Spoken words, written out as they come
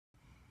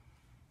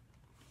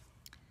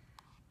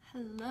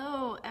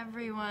Hello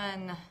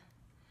everyone.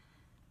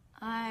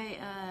 I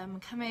am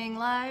coming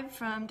live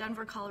from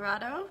Denver,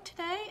 Colorado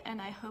today,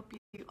 and I hope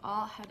you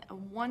all had a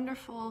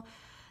wonderful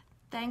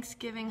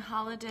Thanksgiving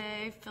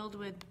holiday filled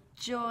with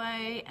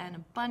joy and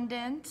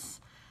abundance.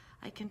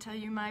 I can tell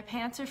you my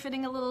pants are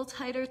fitting a little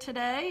tighter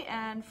today,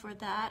 and for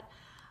that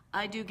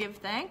I do give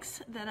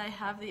thanks that I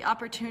have the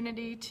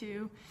opportunity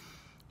to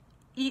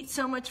eat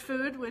so much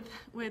food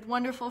with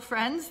wonderful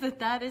friends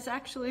that is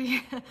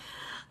actually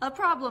a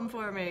problem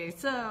for me.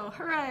 So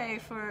hooray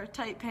for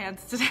tight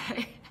pants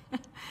today.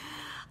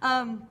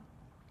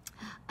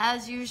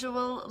 As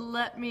usual,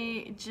 let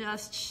me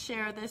just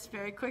share this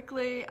very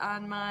quickly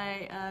on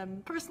my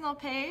personal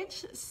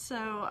page. So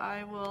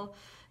I will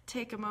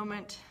take a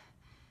moment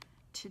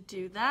to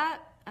do that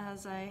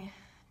as I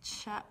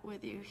chat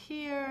with you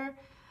here.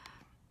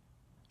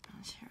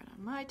 I'll share it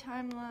on my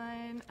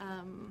timeline.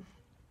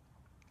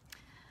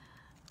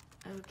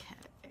 Okay.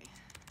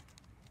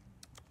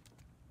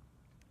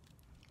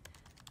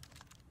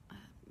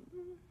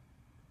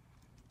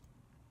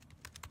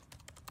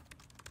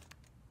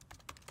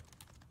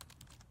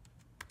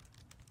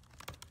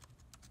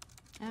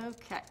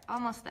 Okay,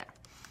 almost there.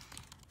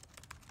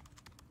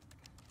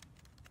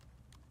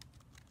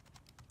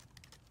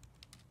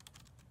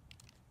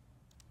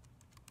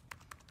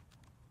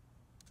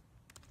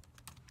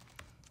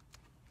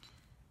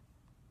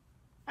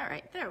 All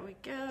right, there we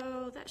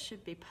go. That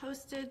should be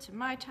posted to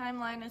my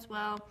timeline as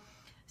well.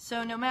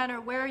 So no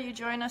matter where you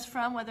join us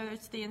from, whether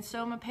it's the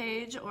Insoma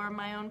page or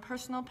my own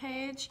personal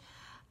page,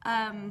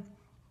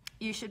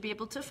 you should be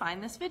able to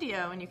find this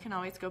video, and you can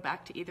always go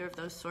back to either of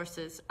those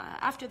sources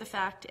after the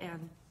fact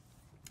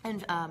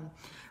and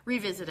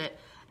revisit it.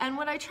 And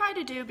what I try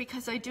to do,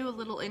 because I do a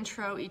little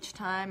intro each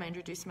time, I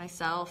introduce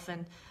myself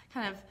and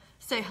kind of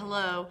say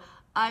hello,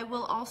 I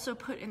will also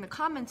put in the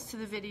comments to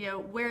the video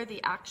where the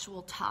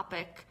actual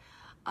topic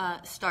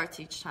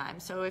starts each time.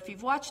 So if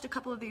you've watched a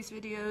couple of these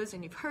videos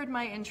and you've heard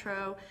my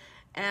intro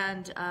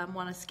and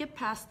want to skip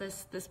past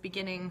this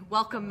beginning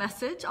welcome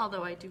message,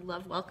 although I do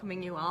love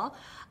welcoming you all,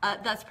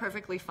 that's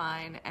perfectly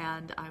fine,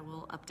 and I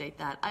will update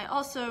that. I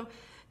also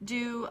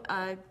do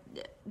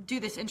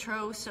this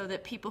intro so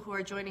that people who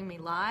are joining me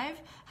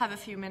live have a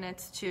few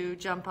minutes to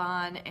jump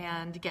on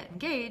and get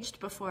engaged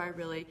before I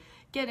really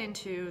get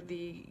into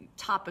the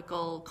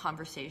topical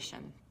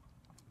conversation.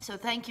 So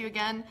thank you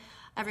again,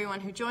 everyone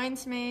who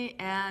joins me,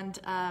 and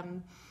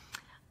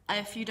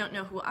if you don't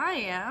know who I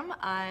am,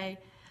 I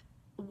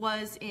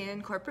was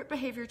in corporate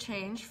behavior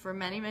change for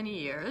many, many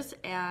years,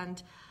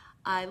 and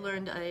I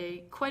learned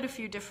quite a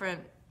few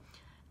different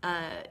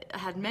I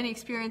had many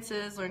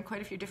experiences, learned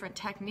quite a few different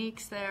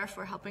techniques there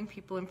for helping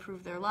people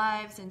improve their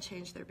lives and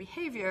change their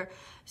behavior.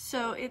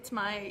 So it's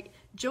my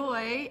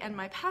joy and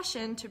my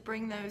passion to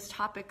bring those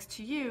topics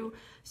to you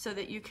so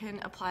that you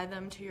can apply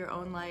them to your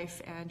own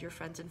life and your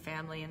friends and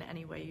family in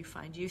any way you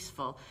find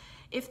useful.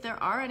 If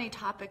there are any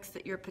topics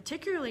that you're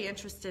particularly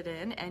interested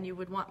in and you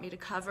would want me to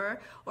cover,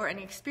 or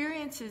any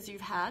experiences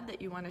you've had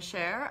that you want to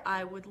share,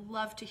 I would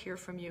love to hear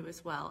from you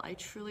as well. I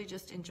truly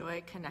just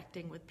enjoy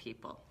connecting with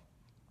people.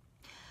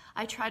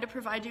 I try to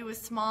provide you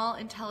with small,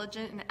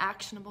 intelligent, and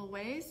actionable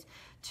ways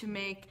to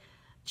make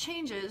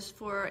changes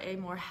for a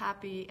more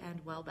happy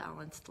and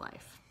well-balanced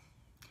life.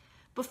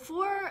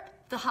 Before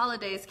the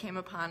holidays came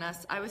upon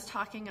us, I was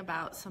talking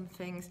about some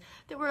things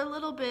that were a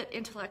little bit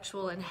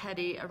intellectual and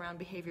heady around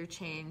behavior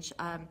change.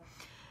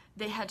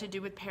 They had to do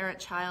with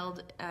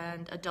parent-child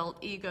and adult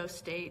ego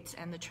states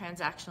and the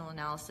transactional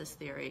analysis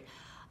theory.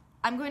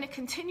 I'm going to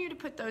continue to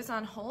put those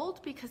on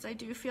hold because I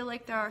do feel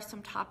like there are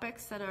some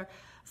topics that are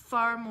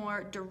far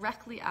more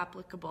directly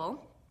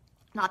applicable,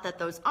 not that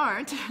those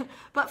aren't,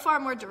 but far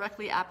more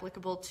directly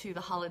applicable to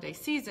the holiday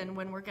season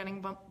when we're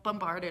getting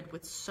bombarded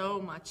with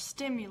so much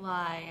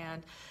stimuli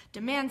and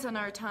demands on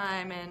our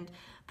time and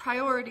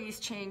priorities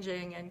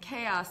changing and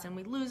chaos, and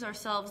we lose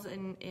ourselves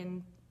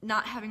in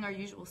not having our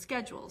usual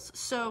schedules.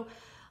 So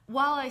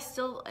while I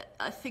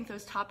think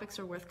those topics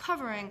are worth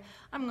covering,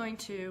 I'm going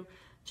to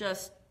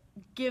just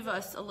give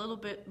us a little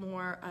bit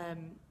more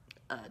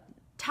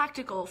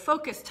tactical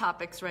focused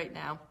topics right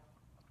now,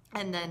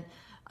 and then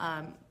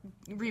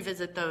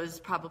revisit those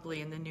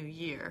probably in the new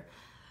year.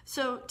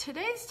 So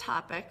today's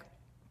topic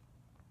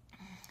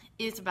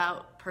is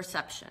about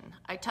perception.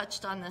 I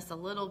touched on this a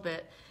little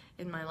bit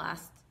in my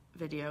last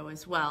video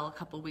as well, a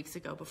couple weeks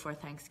ago before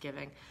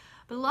Thanksgiving.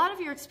 But a lot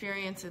of your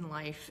experience in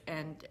life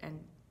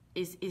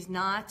is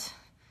not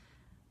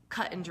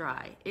cut and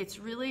dry. It's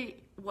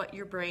really what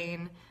your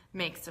brain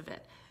makes of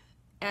it.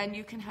 And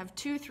you can have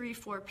 2, 3,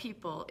 4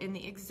 people in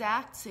the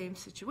exact same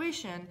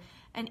situation,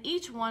 and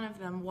each one of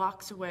them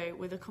walks away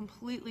with a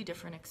completely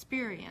different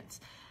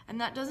experience.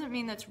 And that doesn't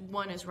mean that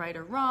one is right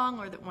or wrong,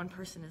 or that one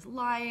person is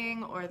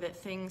lying, or that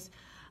things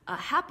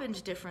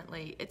happened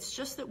differently. It's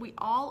just that we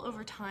all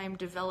over time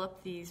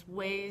develop these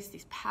ways,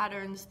 these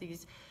patterns,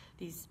 these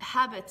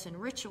habits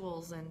and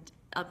rituals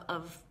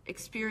of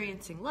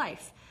experiencing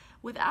life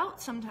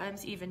without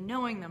sometimes even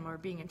knowing them or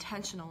being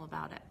intentional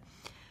about it.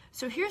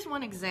 So here's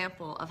one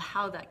example of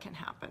how that can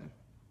happen.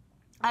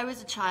 I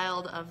was a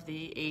child of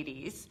the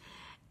 80s,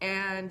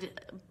 and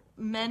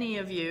many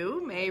of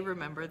you may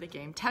remember the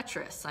game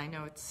Tetris. I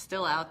know it's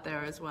still out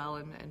there as well,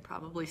 and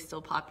probably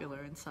still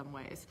popular in some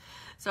ways.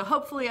 So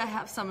hopefully I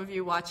have some of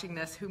you watching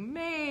this who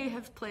may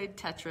have played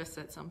Tetris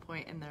at some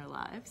point in their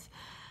lives.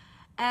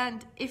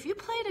 And if you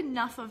played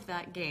enough of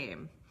that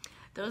game,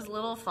 those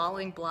little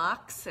falling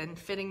blocks and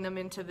fitting them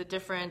into the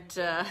different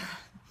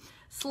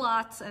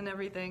slots and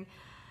everything,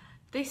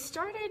 they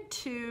started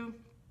to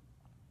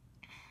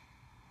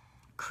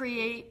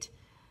create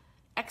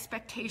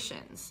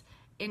expectations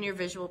in your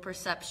visual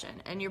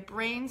perception, and your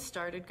brain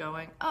started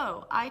going,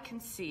 oh, I can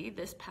see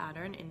this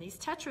pattern in these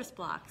Tetris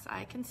blocks.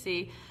 I can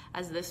see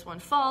as this one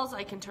falls,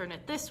 I can turn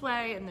it this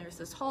way, and there's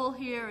this hole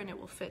here, and it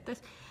will fit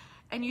this.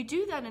 And you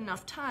do that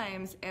enough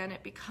times, and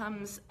it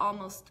becomes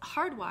almost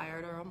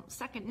hardwired or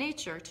second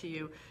nature to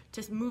you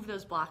to move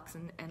those blocks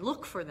and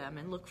look for them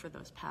and look for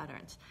those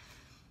patterns.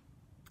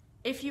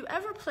 If you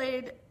ever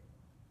played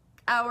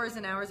hours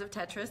and hours of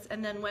Tetris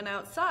and then went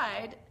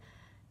outside,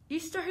 you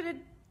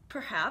started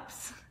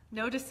perhaps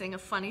noticing a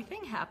funny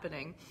thing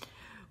happening,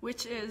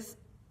 which is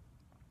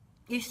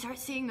you start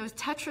seeing those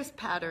Tetris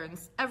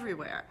patterns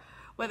everywhere,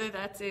 whether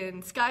that's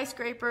in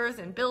skyscrapers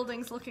and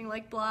buildings looking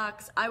like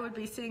blocks. I would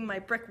be seeing my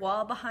brick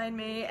wall behind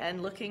me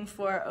and looking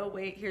for, oh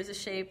wait, here's a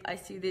shape. I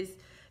see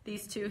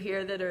these two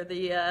here that are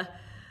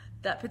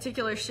that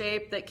particular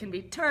shape that can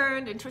be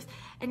turned and twisted,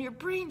 and your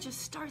brain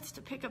just starts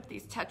to pick up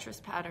these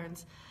Tetris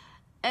patterns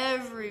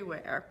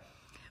everywhere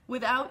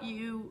without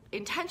you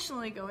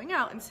intentionally going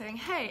out and saying,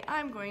 hey,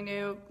 I'm going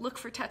to look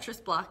for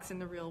Tetris blocks in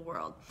the real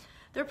world.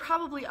 There are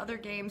probably other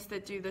games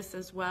that do this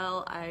as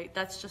well.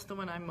 That's just the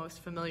one I'm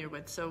most familiar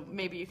with. So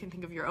maybe you can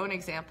think of your own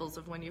examples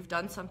of when you've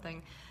done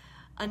something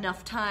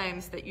enough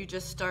times that you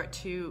just start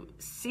to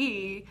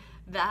see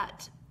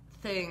that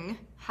thing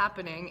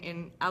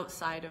happening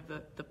outside of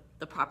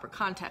the proper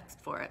context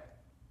for it.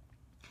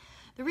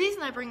 The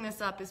reason I bring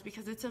this up is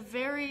because it's a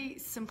very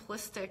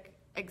simplistic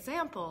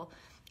example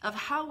of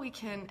how we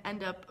can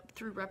end up,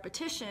 through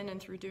repetition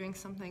and through doing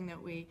something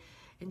that we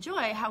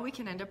enjoy, how we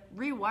can end up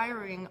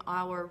rewiring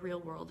our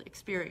real-world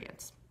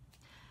experience.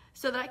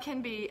 So that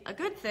can be a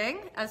good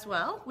thing as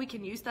well. We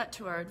can use that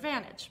to our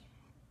advantage.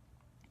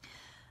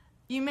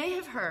 You may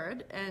have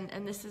heard,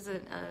 and this is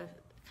a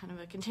kind of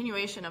a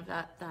continuation of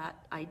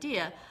that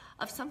idea,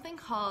 of something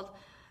called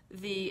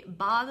the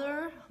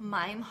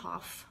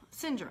Baader-Meinhof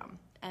syndrome.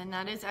 And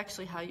that is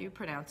actually how you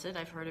pronounce it.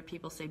 I've heard of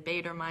people say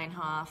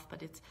Baader-Meinhof,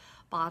 but it's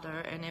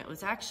Baader, and it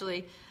was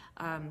actually,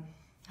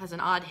 has an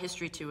odd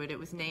history to it. It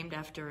was named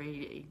after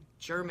a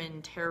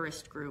German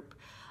terrorist group.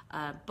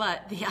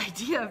 But the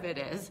idea of it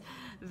is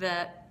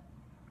that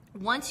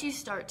once you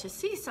start to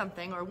see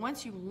something, or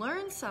once you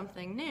learn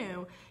something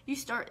new, you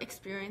start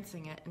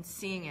experiencing it and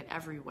seeing it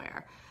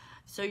everywhere.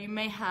 So you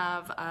may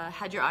have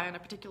had your eye on a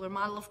particular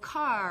model of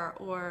car,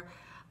 or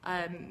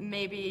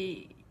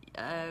maybe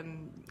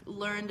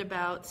learned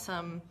about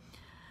some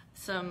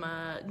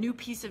new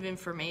piece of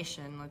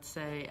information, let's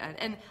say.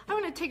 And I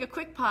want to take a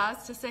quick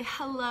pause to say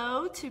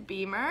hello to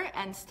Beamer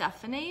and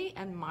Stephanie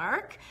and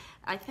Mark.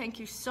 I thank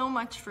you so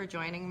much for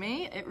joining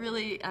me. It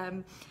really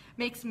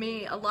makes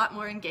me a lot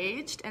more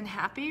engaged and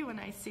happy when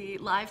I see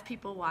live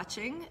people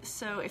watching.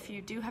 So if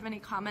you do have any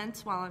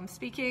comments while I'm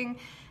speaking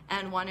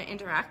and want to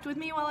interact with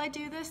me while I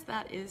do this,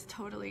 that is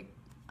totally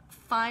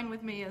fine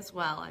with me as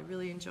well. I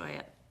really enjoy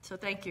it. So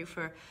thank you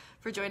for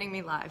joining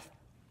me live.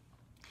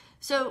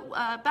 So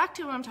back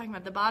to what I'm talking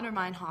about, the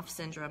Baader-Meinhof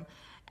syndrome,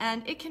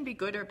 and it can be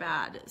good or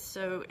bad.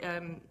 So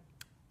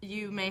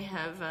you may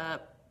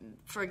have,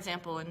 for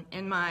example,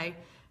 in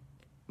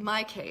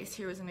my case,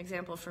 here was an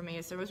example for me,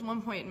 is there was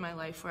one point in my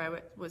life where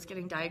I was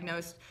getting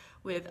diagnosed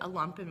with a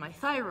lump in my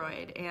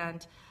thyroid,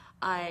 and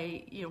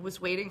I was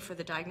waiting for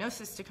the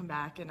diagnosis to come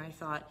back, and I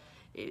thought,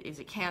 is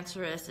it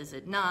cancerous? Is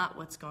it not?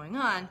 What's going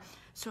on?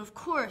 So of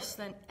course,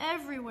 then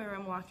everywhere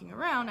I'm walking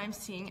around, I'm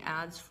seeing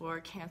ads for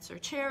cancer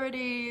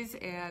charities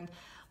and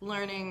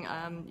learning,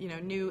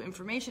 new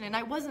information. And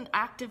I wasn't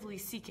actively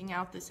seeking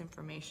out this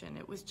information.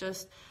 It was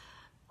just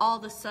all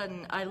of a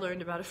sudden I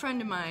learned about a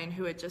friend of mine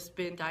who had just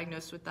been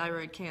diagnosed with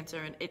thyroid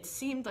cancer, and it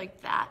seemed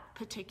like that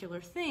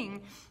particular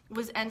thing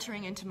was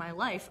entering into my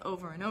life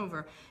over and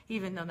over,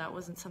 even though that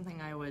wasn't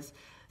something I was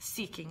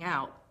seeking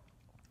out.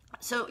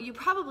 So you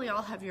probably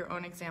all have your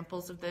own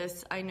examples of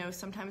this. I know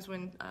sometimes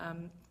when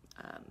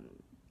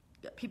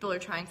people are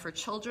trying for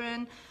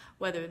children,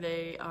 whether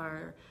they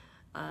are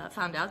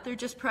found out they're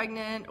just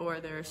pregnant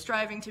or they're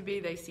striving to be,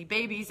 they see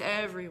babies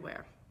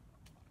everywhere.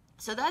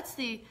 So that's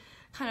the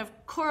kind of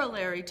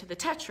corollary to the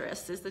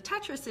Tetris. The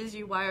Tetris is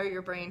you wire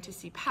your brain to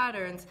see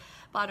patterns.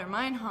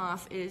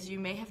 Baader-Meinhof is you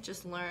may have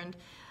just learned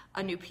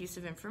a new piece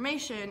of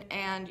information,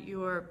 and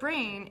your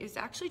brain is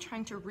actually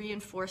trying to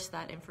reinforce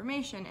that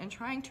information and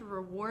trying to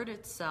reward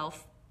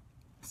itself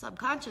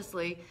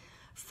subconsciously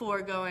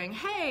for going,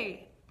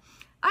 hey,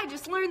 I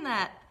just learned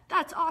that.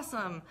 That's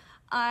awesome.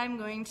 I'm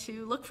going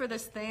to look for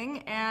this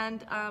thing,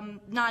 and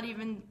not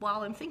even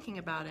while I'm thinking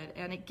about it.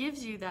 And it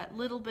gives you that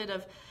little bit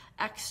of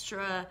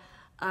extra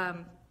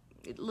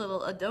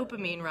a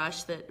dopamine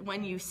rush that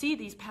when you see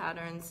these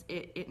patterns,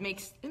 it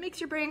makes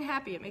your brain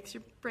happy. It makes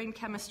your brain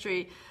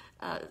chemistry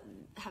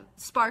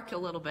spark a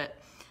little bit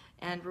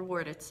and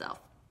reward itself.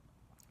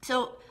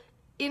 So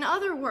in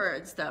other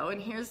words, though,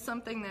 and here's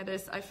something that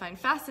I find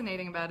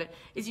fascinating about it,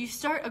 is you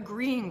start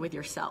agreeing with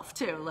yourself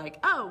too. Like,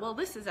 oh, well,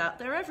 this is out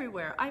there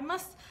everywhere. I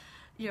must,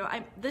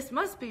 this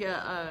must be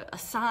a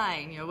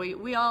sign.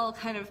 We all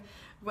kind of,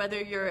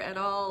 whether you're at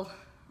all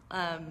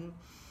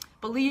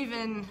believe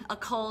in a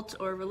cult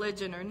or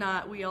religion or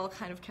not, we all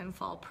kind of can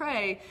fall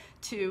prey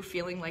to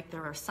feeling like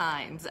there are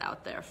signs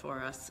out there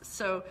for us.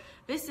 So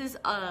this is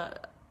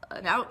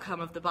an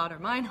outcome of the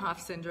Baader-Meinhof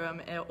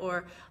syndrome,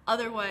 or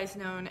otherwise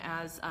known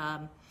as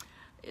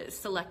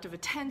selective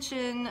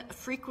attention,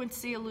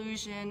 frequency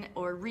illusion,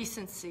 or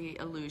recency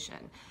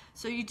illusion.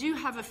 So you do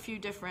have a few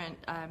different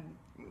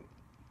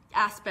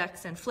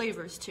aspects and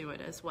flavors to it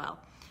as well.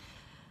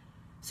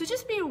 So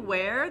just be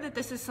aware that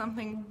this is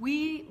something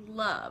we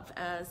love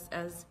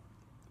as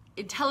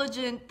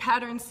intelligent,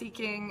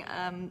 pattern-seeking,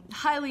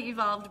 highly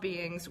evolved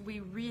beings. We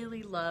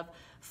really love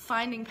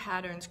finding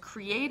patterns,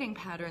 creating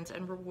patterns,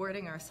 and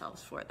rewarding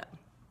ourselves for them.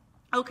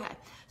 Okay,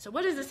 so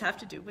what does this have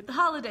to do with the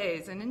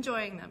holidays and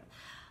enjoying them?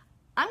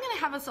 I'm going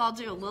to have us all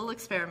do a little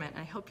experiment,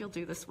 and I hope you'll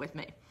do this with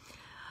me.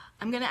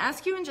 I'm going to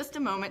ask you in just a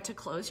moment to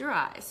close your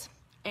eyes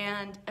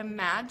and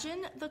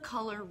imagine the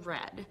color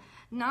red,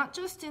 not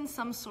just in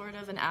some sort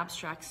of an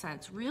abstract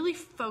sense. Really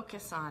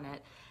focus on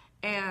it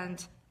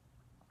and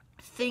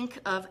think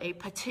of a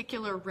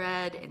particular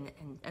red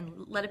and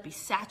let it be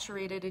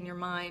saturated in your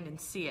mind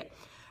and see it.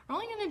 We're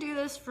only going to do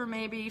this for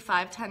maybe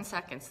 5-10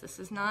 seconds. This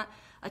is not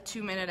a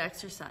 2-minute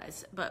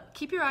exercise, but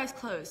keep your eyes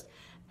closed.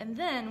 And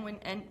then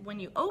when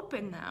you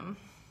open them,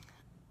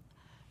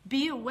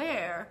 be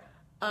aware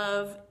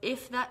of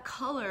if that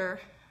color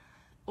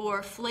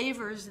or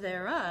flavors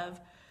thereof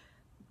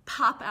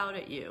pop out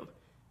at you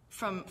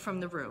from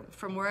the room,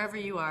 from wherever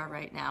you are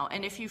right now.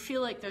 And if you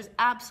feel like there's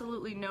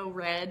absolutely no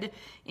red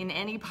in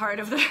any part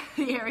of the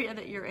area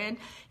that you're in,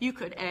 you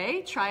could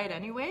A, try it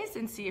anyways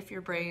and see if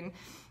your brain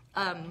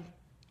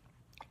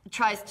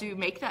tries to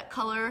make that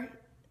color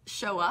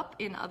show up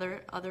in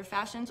other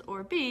fashions,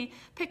 or B,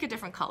 pick a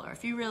different color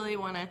if you really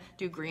want to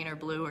do green or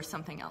blue or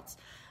something else.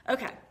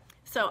 Okay,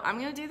 so I'm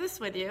going to do this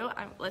with you.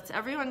 Let's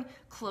everyone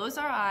close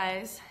our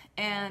eyes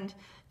and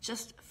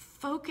just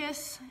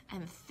focus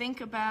and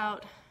think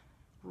about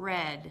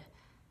red.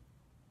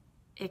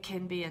 It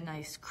can be a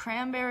nice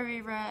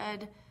cranberry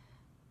red,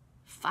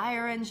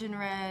 fire engine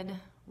red,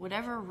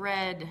 whatever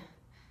red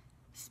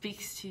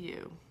speaks to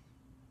you.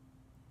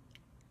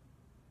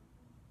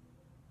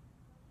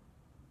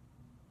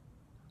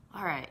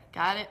 All right,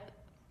 got it?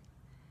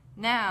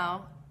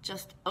 Now,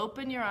 just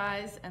open your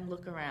eyes and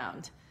look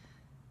around.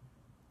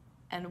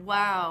 And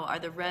wow, are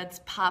the reds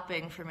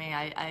popping for me.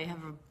 I have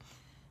a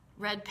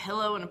red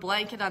pillow and a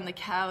blanket on the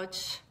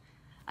couch.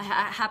 I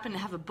happen to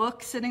have a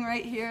book sitting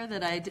right here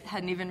that I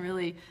hadn't even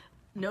really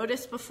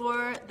noticed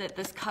before, that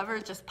this cover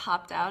just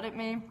popped out at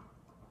me.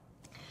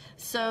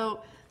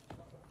 So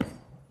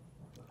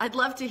I'd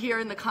love to hear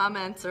in the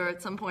comments or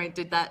at some point,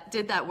 did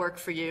that work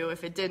for you?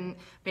 If it didn't,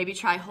 maybe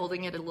try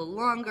holding it a little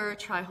longer,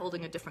 try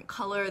holding a different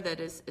color that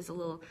is a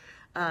little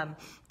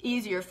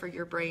easier for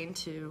your brain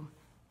to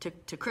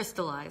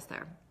crystallize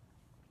there.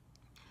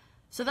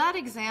 So that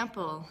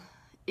example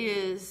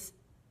is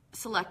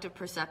selective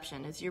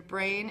perception, as your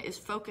brain is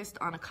focused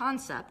on a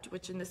concept,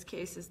 which in this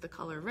case is the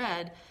color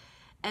red,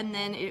 and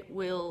then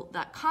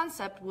that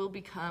concept will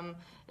become,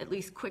 at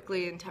least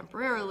quickly and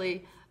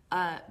temporarily,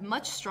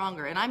 much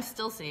stronger. And I'm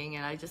still seeing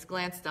it. I just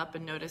glanced up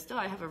and noticed, oh,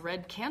 I have a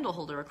red candle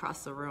holder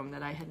across the room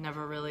that I had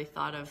never really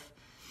thought of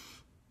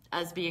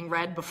as being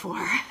red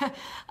before.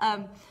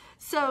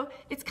 So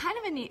it's kind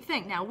of a neat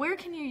thing. Now, where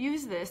can you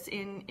use this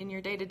in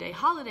your day-to-day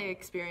holiday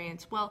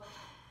experience? Well,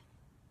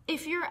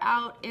 if you're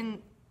out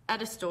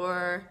at a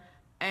store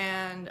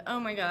and, oh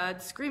my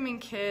God, screaming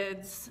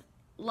kids,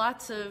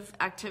 lots of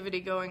activity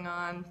going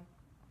on,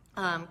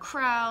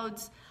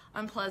 crowds,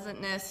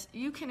 unpleasantness,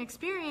 you can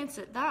experience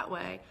it that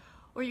way.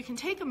 Or you can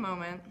take a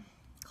moment,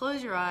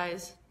 close your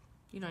eyes,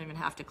 you don't even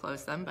have to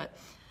close them,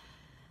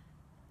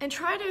 and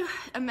try to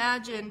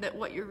imagine that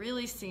what you're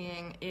really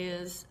seeing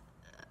is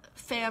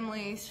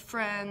families,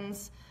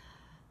 friends,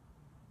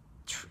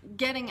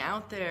 getting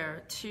out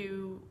there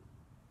to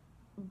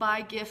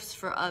buy gifts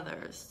for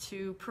others,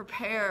 to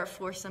prepare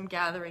for some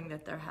gathering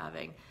that they're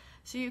having.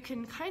 So you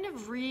can kind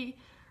of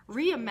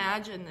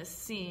reimagine this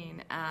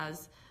scene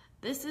as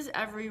this is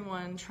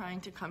everyone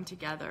trying to come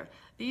together.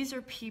 These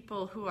are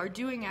people who are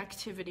doing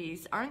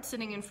activities, aren't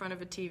sitting in front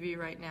of a TV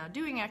right now,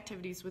 doing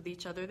activities with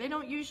each other they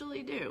don't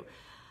usually do.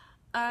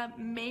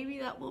 Maybe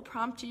that will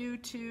prompt you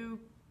to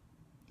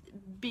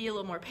be a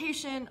little more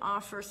patient,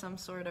 offer some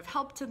sort of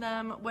help to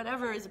them,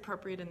 whatever is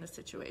appropriate in the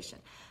situation.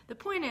 The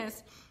point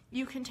is,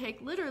 you can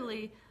take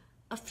literally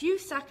a few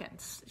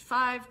seconds,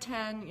 5,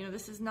 10,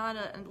 this is not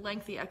a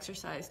lengthy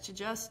exercise, to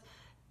just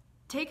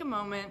take a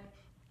moment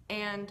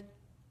and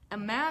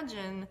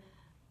imagine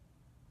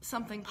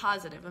something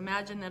positive.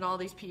 Imagine that all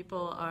these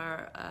people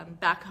are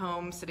back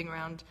home sitting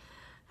around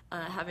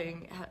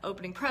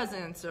opening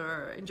presents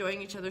or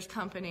enjoying each other's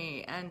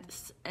company, and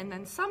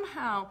then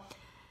somehow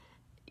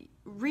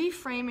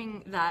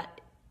reframing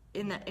that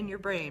in your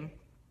brain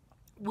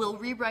will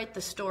rewrite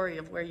the story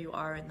of where you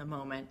are in the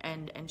moment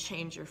and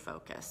change your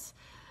focus.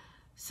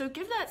 So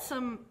give that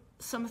some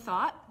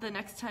thought the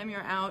next time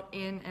you're out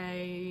in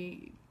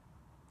a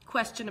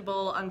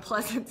questionable,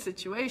 unpleasant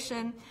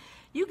situation.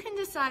 You can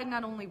decide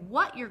not only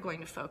what you're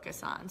going to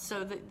focus on.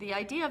 So the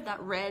idea of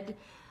that red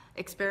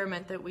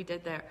experiment that we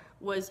did there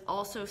was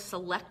also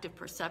selective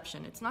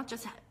perception. It's not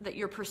just that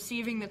you're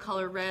perceiving the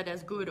color red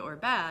as good or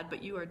bad,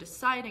 but you are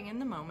deciding in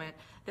the moment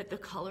that the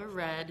color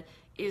red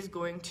is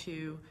going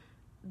to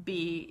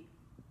be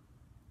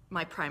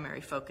my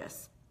primary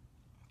focus.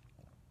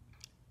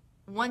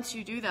 Once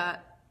you do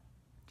that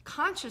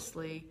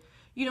consciously,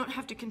 you don't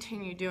have to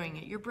continue doing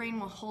it. Your brain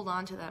will hold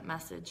on to that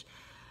message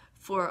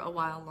for a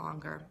while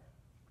longer.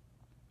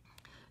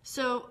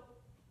 So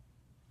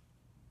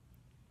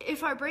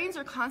if our brains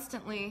are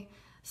constantly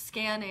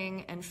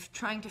scanning and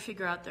trying to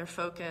figure out their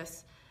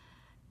focus,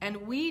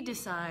 and we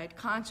decide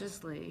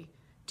consciously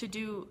to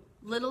do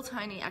little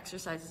tiny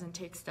exercises and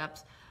take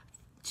steps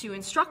to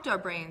instruct our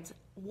brains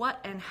what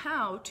and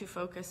how to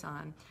focus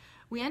on,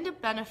 we end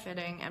up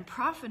benefiting and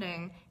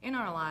profiting in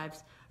our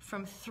lives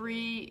from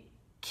 3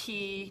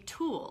 key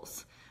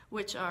tools,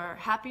 which are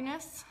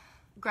happiness,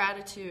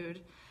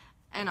 gratitude,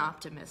 and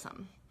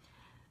optimism.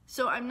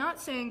 So I'm not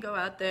saying go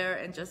out there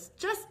and just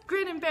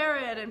grin and bear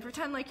it and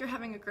pretend like you're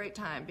having a great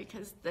time,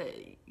 because the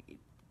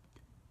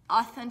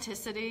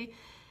authenticity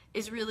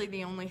is really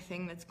the only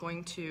thing that's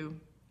going to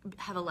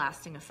have a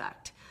lasting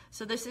effect.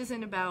 So this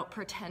isn't about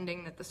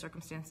pretending that the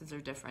circumstances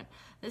are different.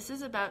 This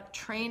is about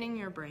training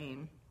your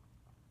brain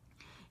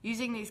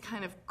using these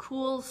kind of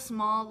cool,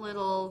 small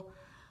little,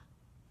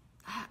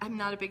 I'm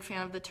not a big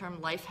fan of the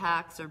term life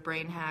hacks or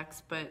brain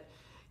hacks, but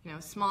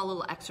small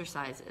little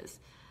exercises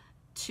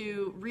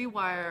to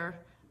rewire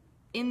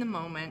in the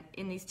moment,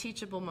 in these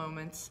teachable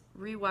moments,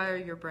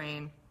 rewire your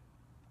brain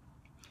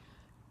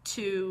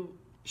to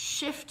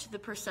shift the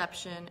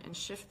perception and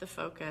shift the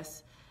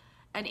focus.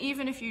 And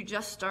even if you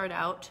just start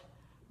out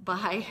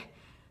by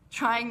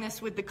trying this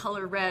with the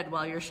color red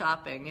while you're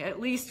shopping, at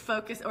least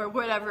focus, or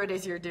whatever it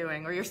is you're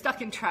doing, or you're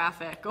stuck in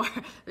traffic, or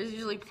there's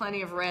usually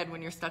plenty of red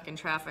when you're stuck in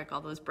traffic,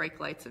 all those brake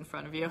lights in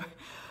front of you.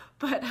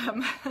 But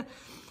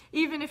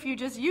even if you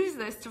just use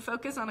this to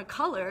focus on a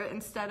color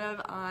instead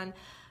of on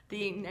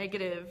the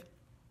negative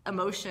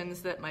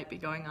emotions that might be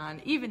going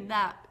on, even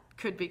that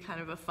could be kind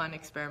of a fun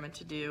experiment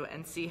to do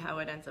and see how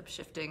it ends up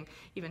shifting,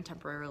 even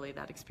temporarily,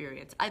 that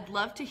experience. I'd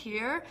love to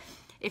hear,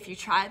 if you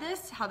try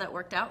this, how that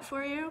worked out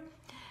for you.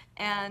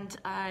 And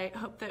I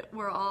hope that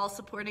we're all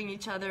supporting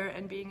each other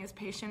and being as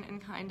patient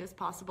and kind as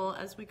possible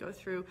as we go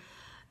through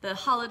the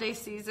holiday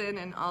season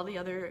and all the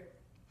other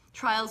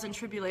trials and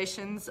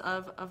tribulations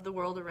of the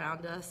world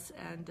around us,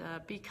 and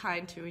be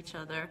kind to each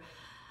other.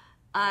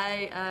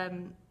 I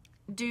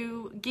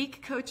do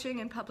geek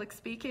coaching and public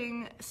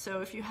speaking, so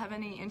if you have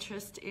any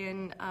interest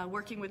in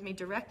working with me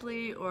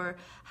directly or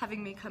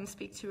having me come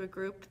speak to a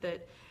group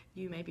that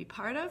you may be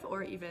part of,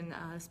 or even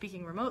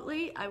speaking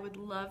remotely, I would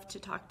love to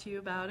talk to you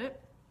about it.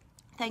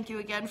 Thank you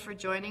again for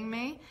joining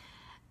me.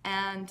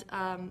 And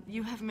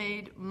you have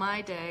made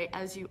my day,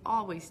 as you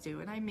always do,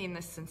 and I mean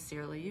this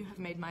sincerely. You have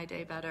made my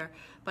day better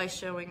by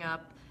showing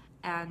up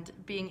and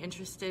being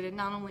interested in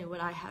not only what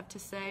I have to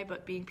say,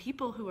 but being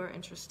people who are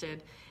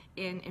interested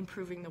in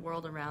improving the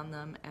world around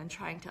them and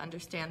trying to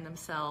understand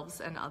themselves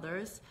and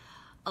others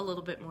a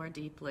little bit more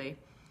deeply.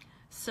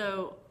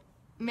 So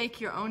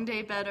make your own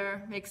day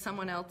better, make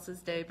someone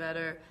else's day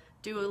better,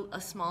 do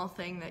a small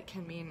thing that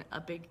can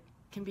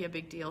be a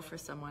big deal for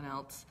someone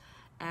else.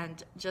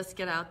 And just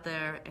get out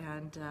there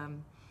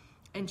and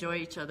enjoy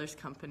each other's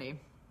company.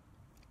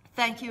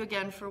 Thank you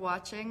again for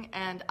watching,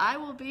 and I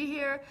will be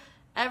here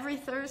every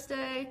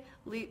Thursday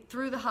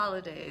through the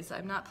holidays.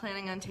 I'm not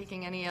planning on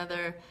taking any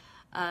other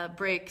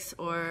breaks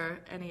or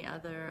any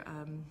other,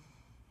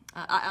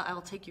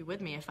 I'll take you with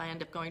me if I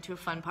end up going to a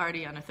fun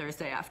party on a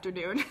Thursday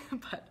afternoon.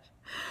 But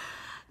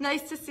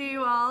nice to see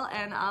you all,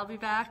 and I'll be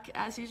back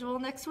as usual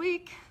next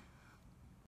week.